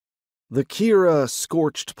The Keerah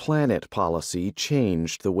Scorched Planet policy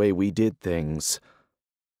changed the way we did things.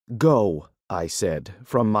 "Go," I said,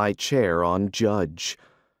 from my chair on Judge.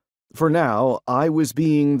 For now, I was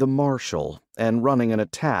being the marshal and running an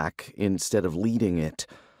attack instead of leading it.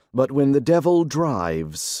 But when the devil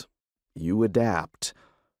drives, you adapt.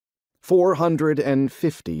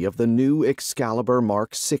 450 of the new Excalibur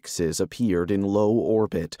Mark VIs appeared in low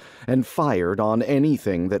orbit and fired on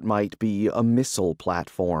anything that might be a missile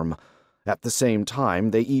platform. At the same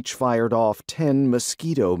time, they each fired off 10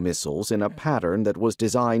 mosquito missiles in a pattern that was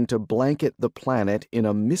designed to blanket the planet in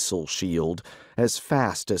a missile shield as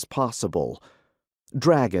fast as possible.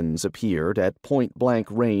 Dragons appeared at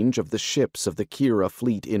point-blank range of the ships of the Keerah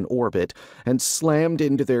fleet in orbit and slammed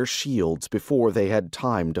into their shields before they had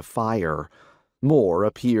time to fire. More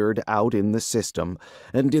appeared out in the system,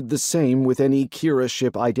 and did the same with any Keerah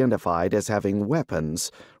ship identified as having weapons,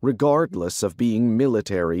 regardless of being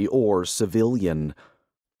military or civilian.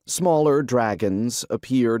 Smaller dragons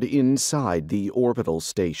appeared inside the orbital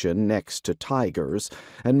station next to tigers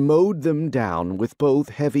and mowed them down with both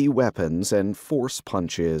heavy weapons and force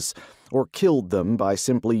punches, or killed them by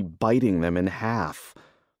simply biting them in half.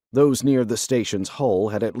 Those near the station's hull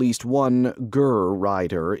had at least one Gur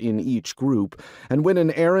rider in each group, and when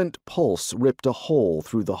an errant pulse ripped a hole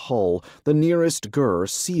through the hull, the nearest Gur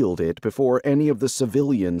sealed it before any of the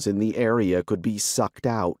civilians in the area could be sucked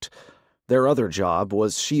out. Their other job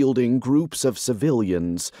was shielding groups of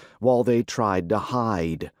civilians while they tried to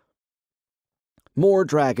hide. More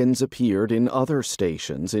dragons appeared in other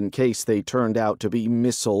stations in case they turned out to be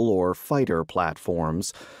missile or fighter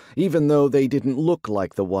platforms, even though they didn't look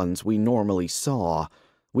like the ones we normally saw.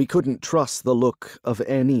 We couldn't trust the look of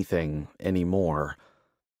anything anymore.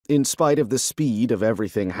 In spite of the speed of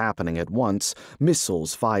everything happening at once,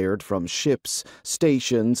 missiles fired from ships,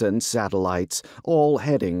 stations, and satellites, all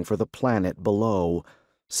heading for the planet below.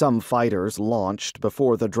 Some fighters launched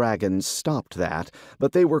before the dragons stopped that,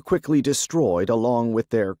 but they were quickly destroyed along with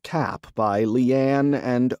their cap by Leanne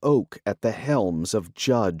and Oak at the helms of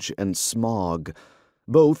Judge and Smog.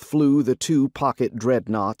 Both flew the two pocket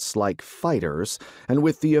dreadnoughts like fighters, and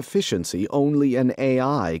with the efficiency only an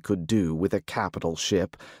AI could do with a capital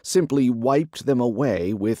ship, simply wiped them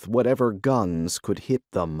away with whatever guns could hit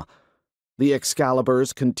them. The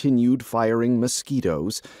Excaliburs continued firing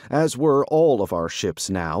mosquitoes, as were all of our ships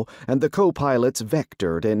now, and the co-pilots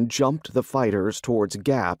vectored and jumped the fighters towards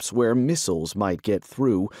gaps where missiles might get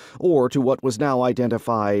through, or to what was now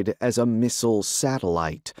identified as a missile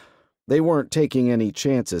satellite. They weren't taking any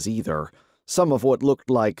chances either. Some of what looked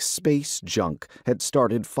like space junk had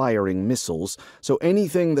started firing missiles, so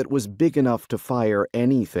anything that was big enough to fire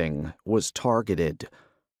anything was targeted.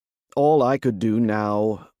 All I could do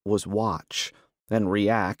now was watch, and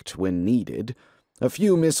react when needed. A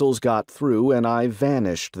few missiles got through, and I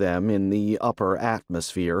vanished them in the upper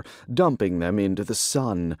atmosphere, dumping them into the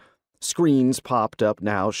sun. Screens popped up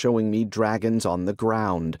now showing me dragons on the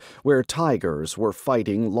ground, where tigers were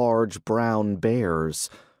fighting large brown bears.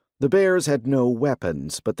 The bears had no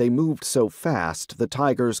weapons, but they moved so fast the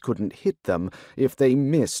tigers couldn't hit them if they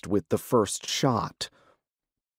missed with the first shot.